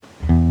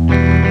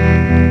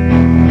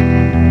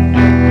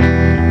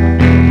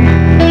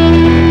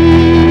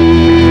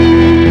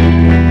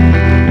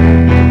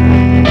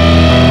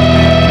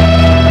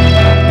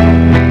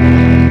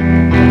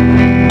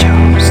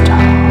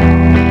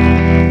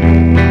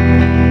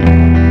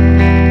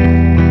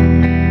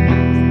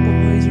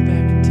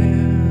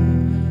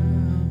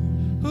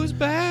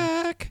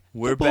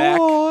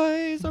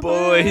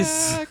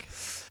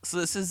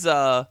this is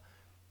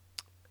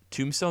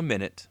Tombstone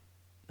Minute.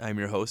 I'm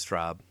your host,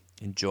 Rob,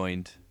 and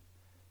joined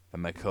by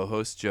my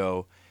co-host,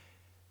 Joe.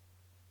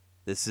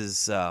 This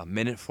is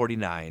Minute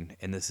 49,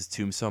 and this is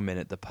Tombstone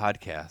Minute, the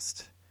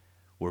podcast,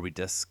 where we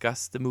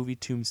discuss the movie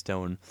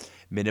Tombstone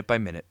minute by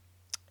minute.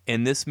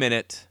 In this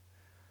minute,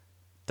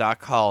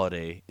 Doc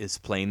Holliday is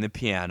playing the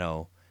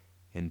piano,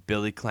 and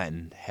Billy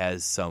Clanton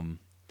has some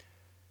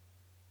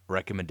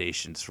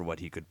recommendations for what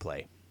he could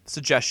play.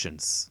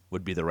 Suggestions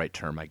would be the right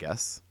term, I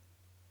guess.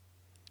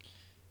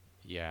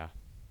 Yeah.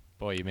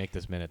 Boy, you make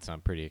this minute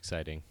sound pretty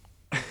exciting.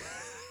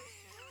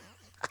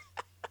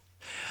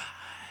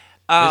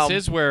 This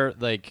is where,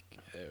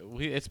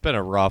 it's been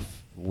a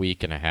rough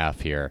week and a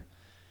half here.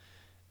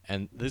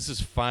 And this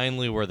is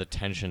finally where the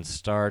tension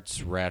starts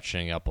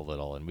ratcheting up a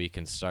little, and we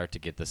can start to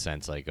get the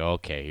sense,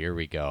 okay, here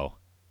we go.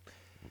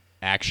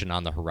 Action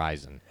on the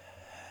horizon.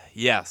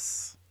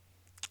 Yes.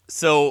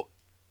 So,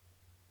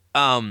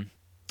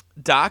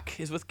 Doc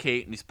is with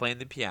Kate, and he's playing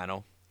the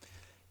piano.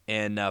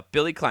 And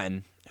Billy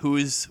Clanton, who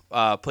is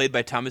played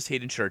by Thomas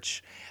Hayden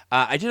Church.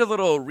 I did a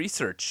little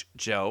research,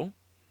 Joe.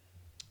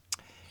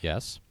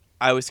 Yes?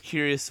 I was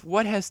curious,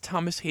 what has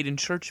Thomas Hayden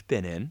Church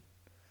been in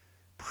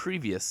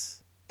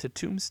previous to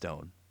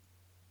Tombstone?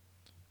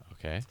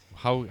 Okay.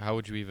 How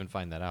would you even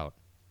find that out?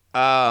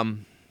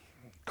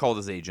 Called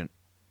his agent.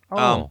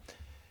 Oh.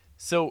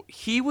 So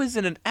he was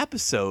in an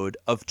episode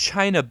of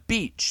China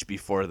Beach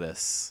before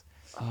this.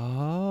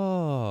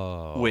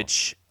 Oh.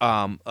 Which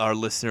our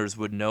listeners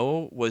would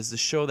know was the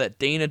show that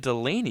Dana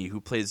Delaney,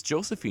 who plays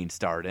Josephine,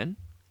 starred in.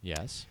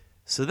 Yes.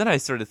 So then I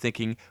started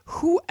thinking,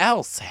 who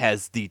else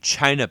has the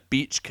China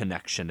Beach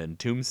connection in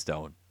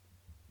Tombstone?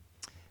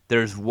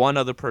 There's one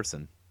other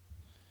person.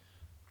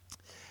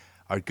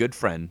 Our good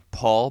friend,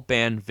 Paul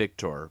Ben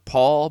Victor.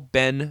 Paul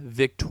Ben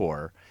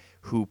Victor,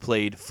 who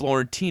played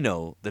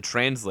Florentino, the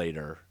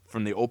translator,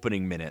 from the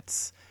opening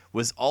minutes,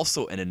 was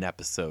also in an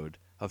episode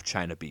of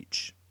China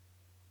Beach.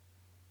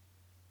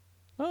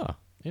 Oh,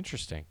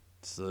 interesting.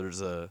 So there's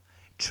a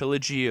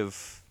trilogy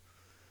of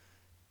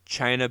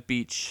China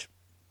Beach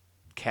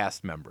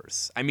cast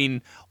members. I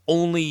mean,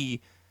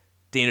 only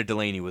Dana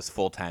Delaney was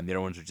full-time. The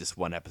other ones were just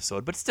one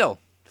episode. But still,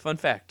 fun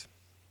fact.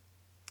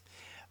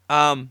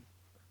 So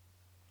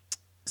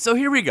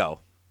here we go.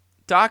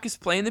 Doc is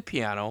playing the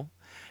piano.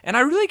 And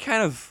I really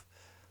kind of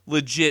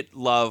legit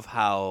love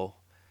how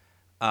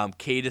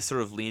Kate is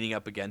sort of leaning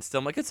up against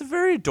him. Like, it's a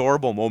very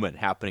adorable moment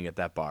happening at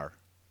that bar.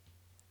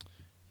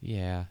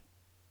 Yeah.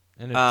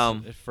 And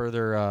it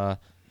further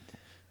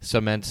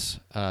cements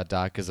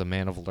Doc as a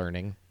man of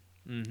learning.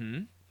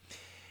 Mm-hmm.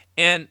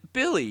 And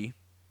Billy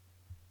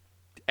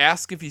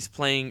asks if he's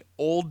playing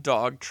Old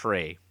Dog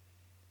Tray.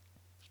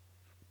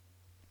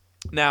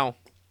 Now,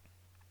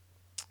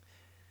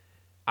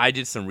 I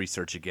did some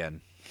research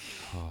again.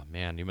 Oh,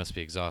 man, you must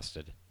be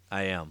exhausted.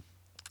 I am.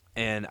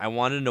 And I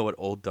wanted to know what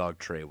Old Dog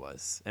Tray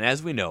was. And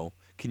as we know,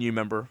 can you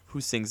remember who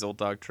sings Old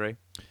Dog Tray?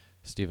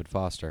 Stephen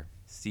Foster.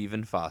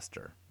 Stephen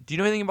Foster. Do you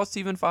know anything about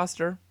Stephen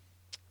Foster?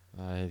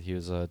 He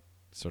was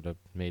sort of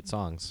made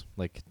songs.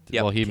 Yep, he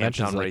Camptown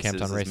mentions Races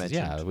Camptown is Races.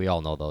 Yeah, mentioned. we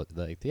all know those.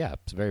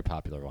 It's very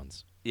popular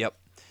ones. Yep.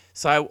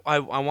 So I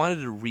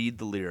wanted to read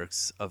the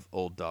lyrics of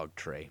Old Dog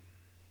Tray.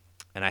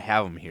 And I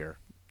have them here.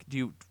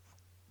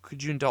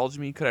 Could you indulge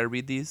me? Could I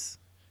read these?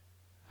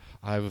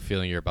 I have a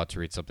feeling you're about to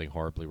read something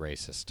horribly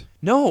racist.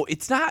 No,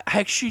 it's not. I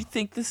actually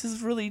think this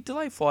is really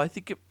delightful.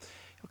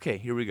 Okay,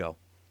 here we go.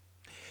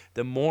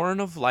 The morn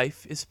of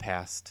life is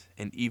past,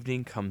 and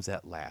evening comes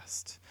at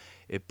last.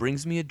 It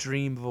brings me a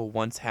dream of a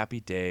once happy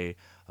day,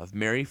 of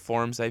merry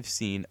forms I've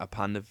seen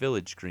upon the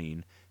village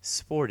green,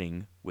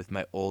 sporting with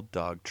my old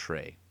dog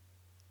Tray.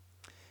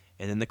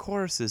 And in the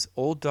chorus is,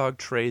 Old Dog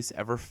Tray's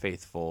ever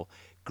faithful,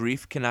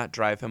 grief cannot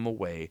drive him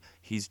away.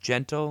 He's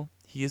gentle,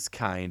 he is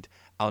kind,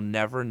 I'll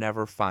never,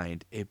 never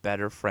find a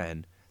better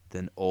friend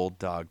than Old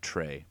Dog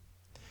Tray.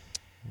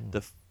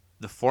 The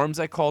forms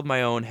I called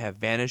my own have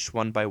vanished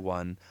one by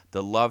one.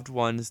 The loved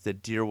ones, the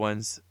dear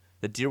ones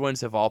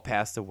have all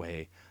passed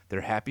away.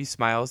 Their happy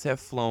smiles have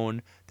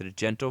flown, their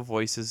gentle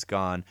voices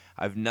gone.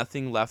 I've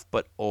nothing left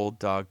but Old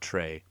Dog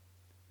Tray.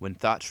 When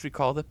thoughts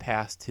recall the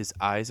past, his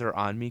eyes are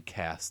on me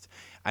cast.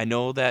 I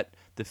know that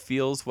the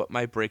feels what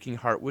my breaking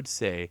heart would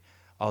say.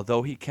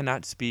 Although he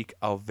cannot speak,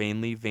 I'll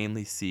vainly,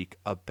 vainly seek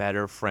a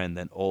better friend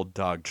than Old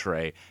Dog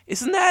Tray.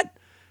 Isn't that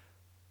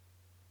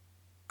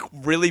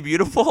really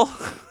beautiful?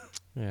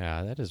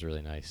 Yeah, that is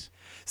really nice.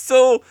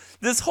 So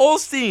this whole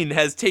scene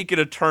has taken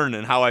a turn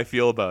in how I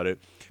feel about it,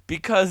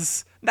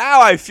 because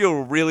now I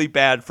feel really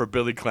bad for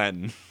Billy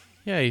Clanton.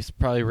 Yeah, he's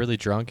probably really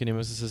drunk and he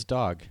misses his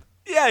dog.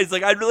 Yeah, he's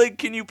like,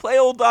 can you play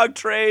Old Dog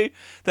Tray,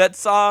 that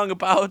song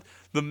about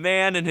the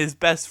man and his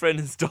best friend,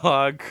 his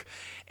dog?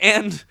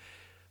 And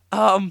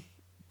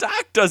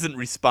Doc doesn't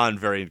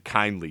respond very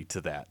kindly to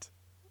that.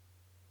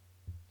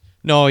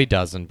 No, he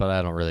doesn't, but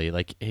I don't really,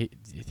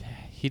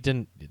 he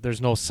didn't,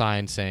 there's no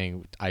sign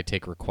saying I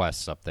take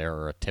requests up there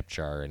or a tip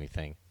jar or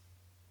anything.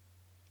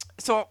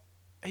 So,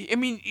 I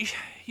mean,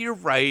 you're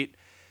right.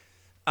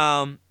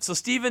 So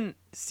Stephen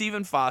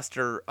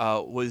Foster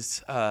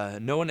was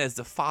known as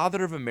the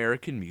father of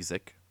American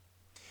music.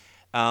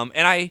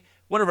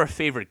 One of our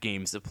favorite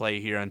games to play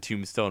here on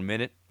Tombstone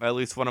Minute, or at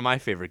least one of my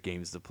favorite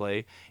games to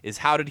play, is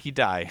How Did He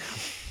Die?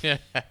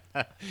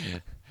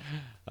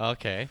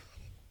 Okay.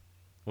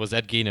 Was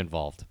Ed Gein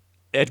involved?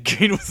 Ed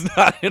Gein was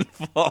not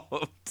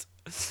involved.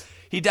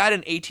 He died in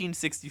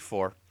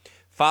 1864.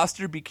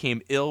 Foster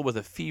became ill with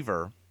a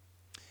fever.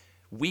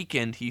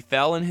 Weakened, he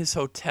fell in his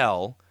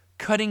hotel,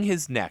 cutting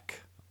his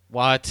neck.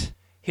 What?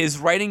 His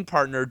writing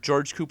partner,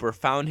 George Cooper,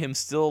 found him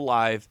still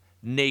alive,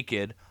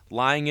 naked,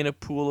 lying in a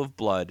pool of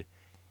blood.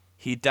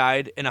 He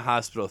died in a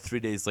hospital 3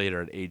 days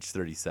later at age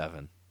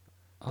 37.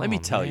 Let me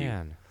tell you,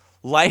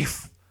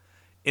 life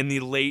in the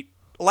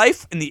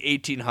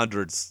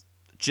 1800s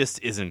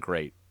just isn't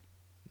great.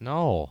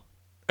 No.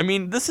 I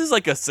mean, this is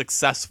like a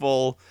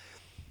successful,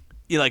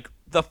 like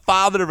the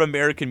father of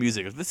American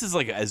music. This is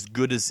like as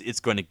good as it's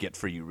going to get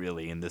for you,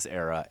 really, in this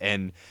era.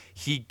 And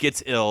he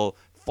gets ill,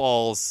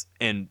 falls,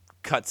 and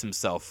cuts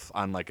himself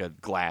on like a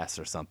glass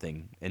or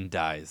something and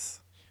dies.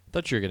 I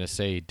thought you were going to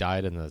say he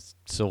died in the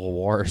Civil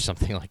War or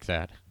something like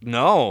that.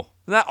 No.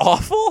 Isn't that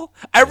awful?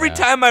 Every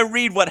time I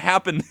read what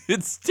happened,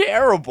 it's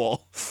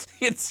terrible.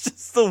 It's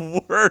just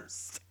the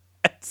worst.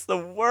 It's the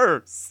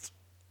worst.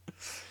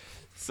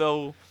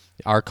 So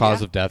our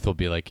cause of death will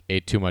be like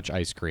ate too much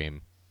ice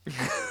cream.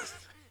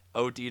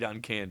 OD'd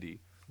on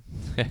candy.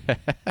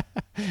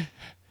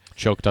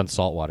 Choked on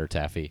saltwater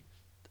taffy.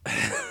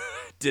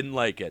 Didn't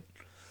like it.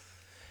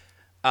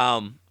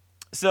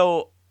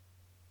 So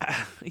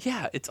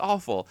yeah, it's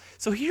awful.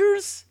 So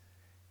here's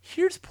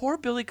poor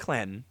Billy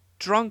Clanton,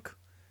 drunk.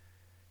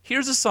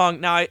 Here's a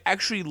song. Now, I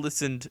actually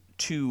listened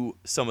to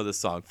some of the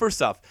song.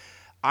 First off,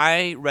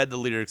 I read the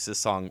lyrics of the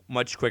song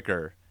much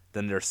quicker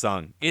than they're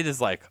sung. It is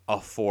like a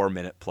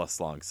 4-minute plus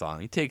long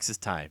song. He takes his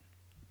time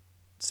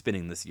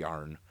spinning this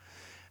yarn.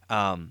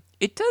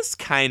 It does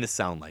kind of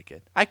sound like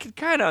it. I can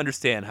kind of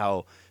understand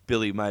how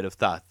Billy might have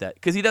thought that,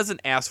 because he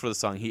doesn't ask for the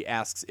song. He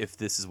asks if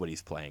this is what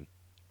he's playing.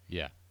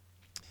 Yeah.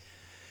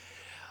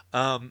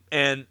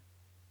 And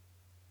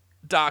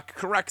Doc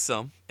corrects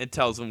him and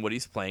tells him what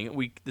he's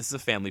playing. This is a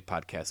family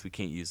podcast. We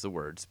can't use the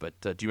words, but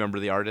do you remember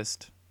the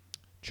artist?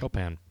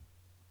 Chopin.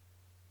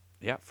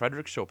 Yeah,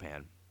 Frederick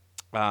Chopin.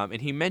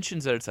 And he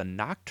mentions that it's a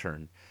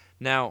nocturne.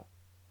 Now,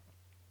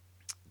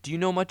 do you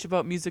know much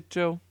about music,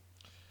 Joe?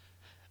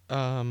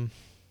 I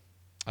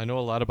know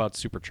a lot about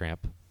Supertramp.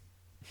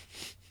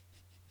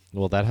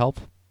 Will that help?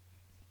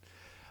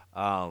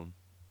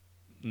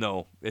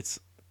 No, it's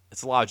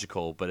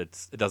logical, but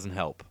it doesn't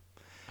help.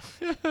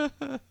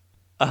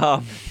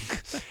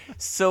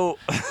 So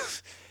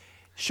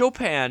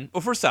Chopin.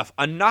 Well, first off,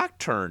 a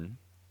nocturne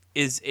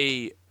is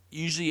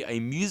usually a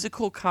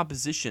musical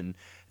composition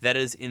that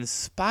is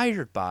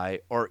inspired by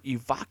or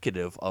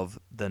evocative of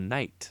the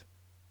night.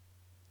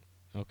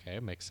 Okay,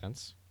 makes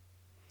sense.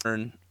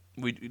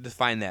 We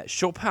define that.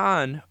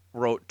 Chopin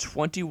wrote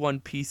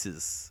 21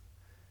 pieces,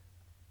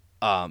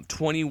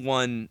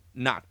 21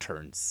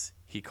 nocturnes,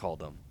 he called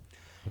them.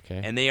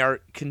 Okay. And they are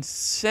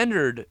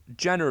considered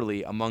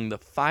generally among the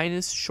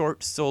finest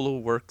short solo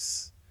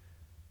works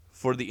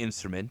for the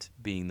instrument,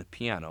 being the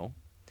piano,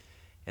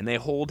 and they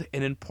hold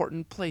an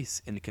important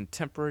place in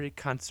contemporary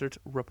concert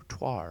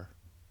repertoire.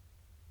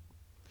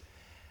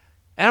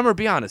 And I'm going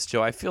to be honest,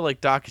 Joe, I feel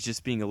like Doc is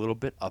just being a little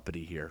bit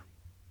uppity here.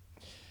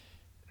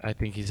 I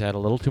think he's had a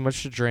little too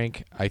much to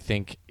drink. I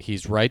think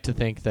he's right to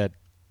think that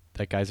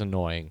that guy's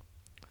annoying,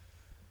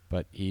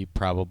 but he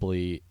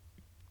probably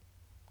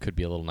could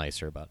be a little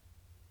nicer about it.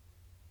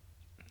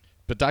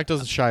 But Doc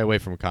doesn't shy away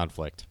from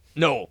conflict.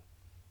 No,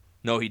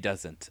 he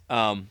doesn't.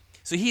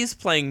 So he is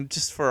playing,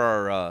 just for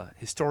our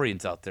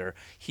historians out there,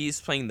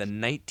 he's playing the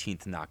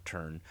 19th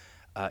Nocturne,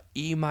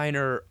 E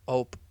minor,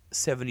 Op.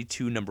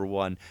 72, number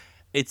 1.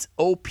 It's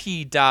OP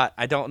dot.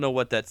 I don't know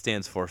what that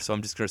stands for, so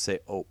I'm just going to say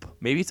Op.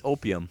 Maybe it's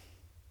opium.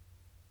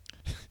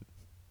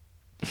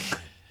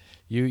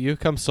 You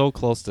come so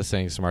close to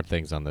saying smart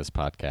things on this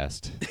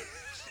podcast,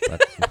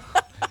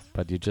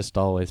 but you just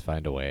always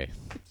find a way.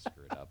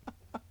 Screw it up.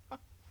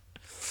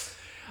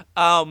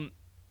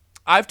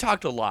 I've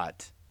talked a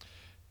lot,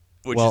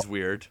 which is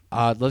weird.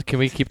 Can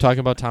we keep talking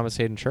about Thomas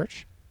Hayden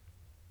Church?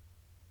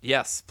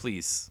 Yes,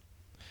 please.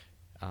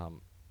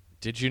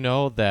 Did you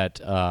know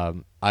that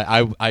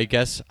I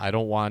guess I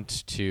don't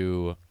want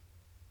to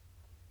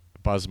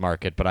buzz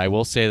market, but I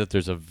will say that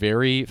there's a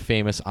very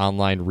famous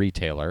online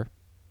retailer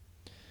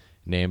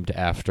named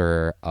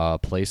after a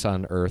place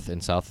on Earth in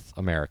South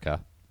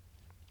America.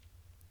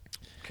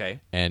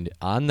 Okay. And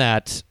on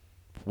that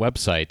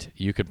website,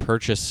 you could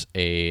purchase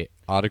a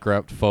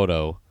autographed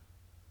photo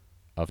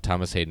of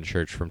Thomas Hayden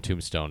Church from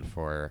Tombstone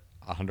for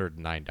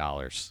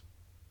 $109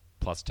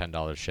 plus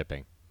 $10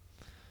 shipping.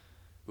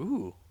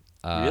 Ooh.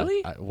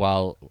 Really?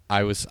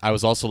 I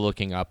was also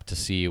looking up to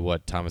see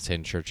what Thomas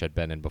Hayden Church had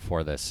been in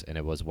before this, and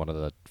it was one of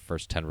the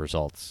first 10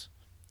 results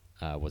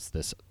was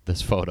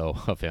this photo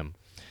of him.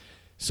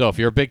 So if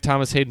you're a big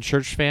Thomas Hayden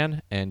Church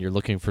fan and you're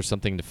looking for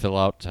something to fill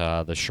out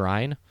the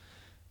shrine,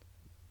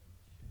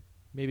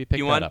 maybe pick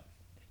you that want up.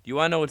 you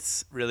want to know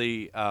what's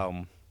really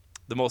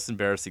the most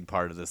embarrassing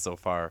part of this so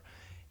far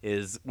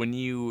is when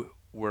you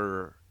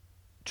were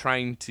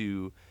trying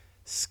to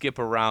skip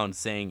around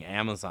saying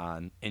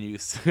Amazon and you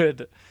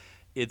said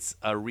it's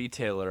a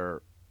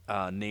retailer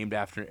named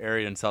after an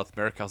area in South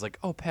America. I was like,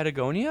 oh,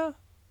 Patagonia?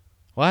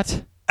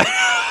 What?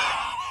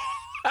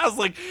 I was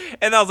like,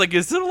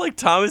 is it like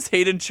Thomas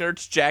Hayden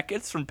Church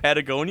jackets from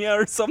Patagonia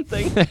or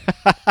something?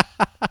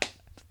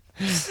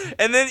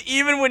 And then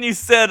even when you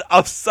said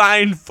a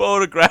signed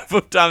photograph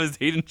of Thomas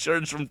Hayden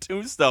Church from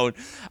Tombstone,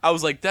 I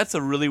was like, that's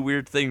a really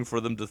weird thing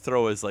for them to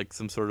throw as like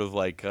some sort of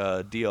like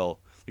deal.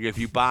 Like if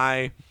you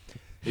buy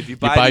You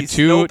buy these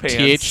 2 snow pants,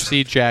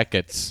 THC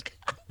jackets,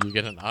 you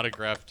get an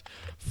autographed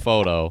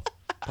photo,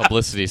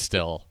 publicity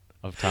still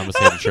of Thomas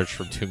Hayden Church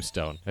from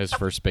Tombstone, his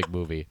first big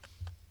movie.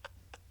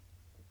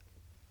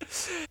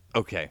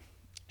 Okay,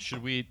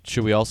 Should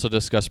we also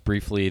discuss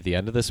briefly the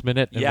end of this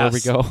minute and where we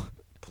Yes. go?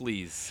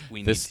 please, we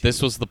need This to.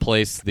 this was the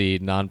place the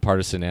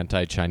nonpartisan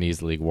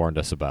anti-Chinese league warned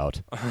us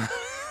about.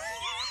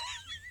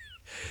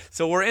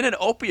 So we're in an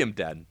opium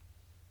den.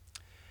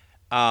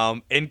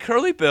 And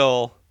Curly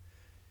Bill,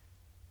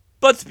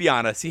 let's be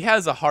honest, he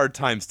has a hard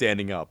time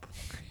standing up.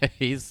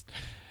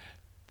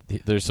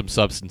 There's some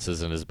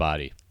substances in his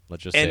body.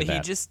 Let's just And say that.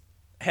 he just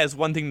has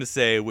one thing to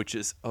say, which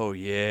is, oh,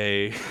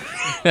 yay.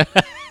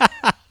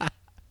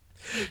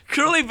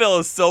 Curly Bill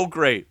is so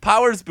great.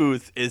 Powers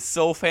Booth is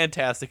so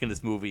fantastic in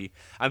this movie.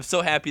 I'm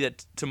so happy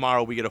that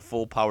tomorrow we get a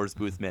full Powers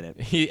Booth minute.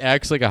 He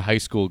acts like a high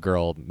school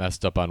girl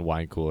messed up on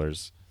wine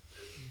coolers.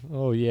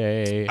 Oh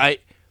yay!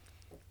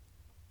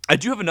 I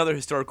do have another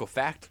historical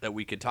fact that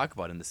we could talk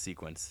about in this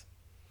sequence.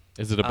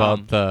 Is it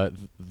about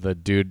the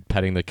dude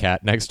petting the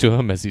cat next to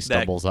him as he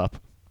stumbles up?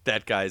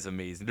 That guy's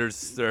amazing.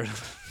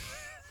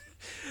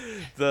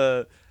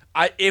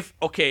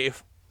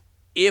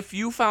 If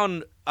you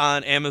found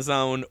on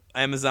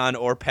Amazon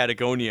or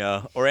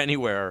Patagonia or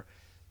anywhere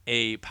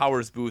a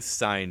Powers Booth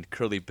signed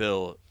Curly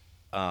Bill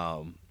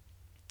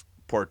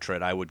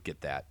portrait, I would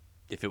get that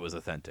if it was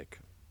authentic.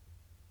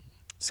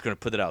 Just gonna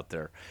put it out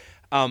there.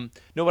 No,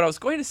 what I was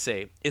going to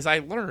say is I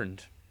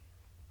learned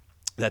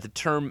that the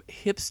term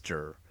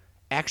hipster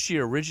actually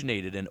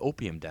originated in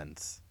opium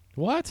dens.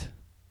 What?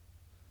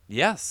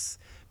 Yes,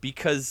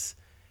 because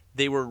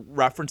they were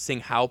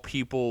referencing how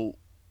people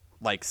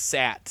like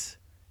sat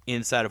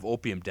inside of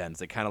opium dens.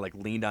 They kind of like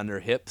leaned on their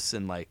hips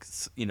and like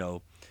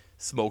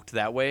smoked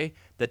that way.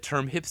 The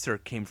term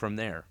hipster came from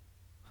there.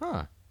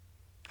 Huh.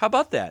 How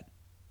about that?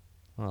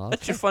 Well,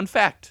 That's your fun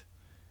fact.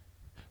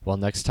 Well,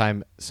 next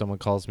time someone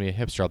calls me a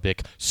hipster, I'll be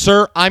like,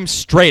 "Sir, I'm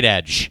straight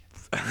edge."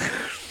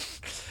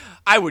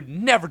 I would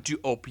never do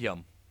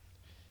opium.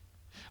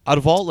 Out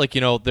of all,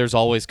 there's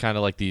always kind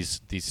of like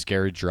these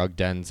scary drug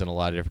dens in a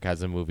lot of different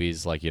kinds of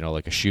movies, like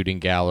like a shooting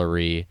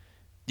gallery,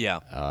 Yeah.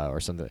 or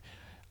something.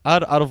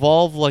 Out of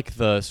all of like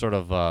the sort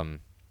of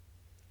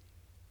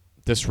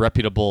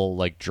disreputable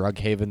like drug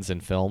havens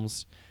in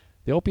films,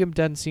 the opium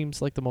den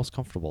seems like the most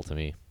comfortable to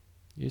me.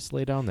 You just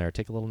lay down there,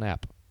 take a little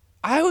nap.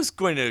 I was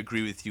going to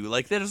agree with you.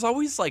 Like, there's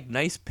always like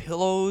nice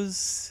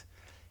pillows,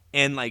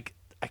 and like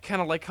I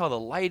kind of like how the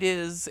light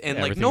is, and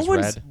Yeah, like everything's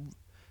red.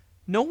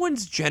 no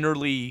one's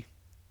generally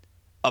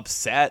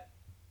upset.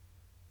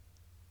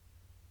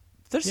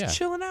 They're just Yeah.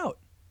 chilling out.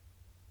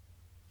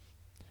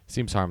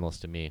 Seems harmless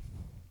to me.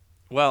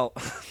 Well,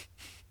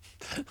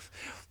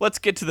 let's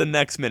get to the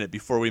next minute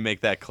before we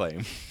make that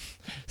claim.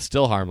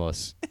 Still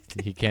harmless.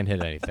 He can't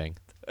hit anything.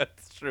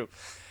 That's true.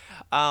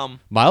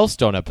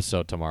 Milestone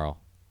episode tomorrow.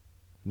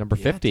 Number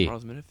 50.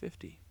 Tomorrow's minute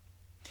 50.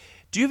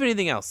 Do you have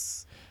anything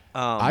else?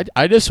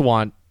 I just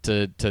want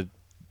to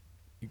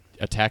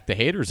attack the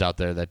haters out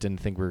there that didn't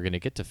think we were going to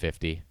get to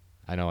 50.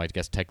 I know, I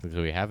guess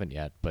technically we haven't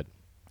yet, but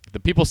the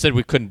people said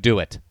we couldn't do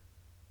it.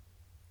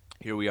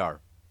 Here we are.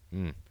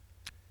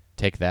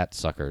 Take that,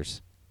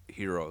 suckers.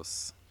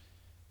 Heroes.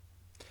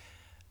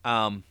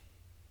 I'm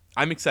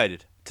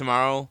excited.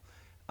 Tomorrow's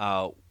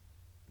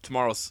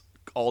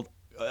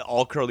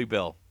all Curly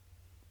Bill.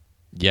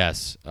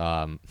 Yes.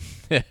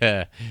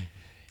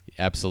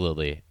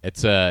 Absolutely.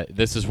 It's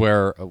this is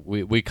where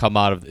we come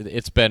out of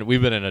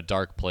we've been in a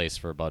dark place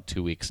for about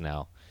 2 weeks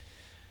now.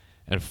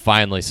 And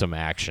finally some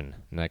action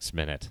next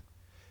minute.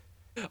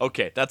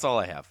 Okay, that's all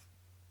I have.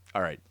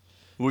 All right.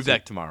 We'll be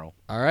back tomorrow.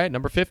 All right,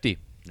 number 50.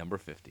 Number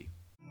 50.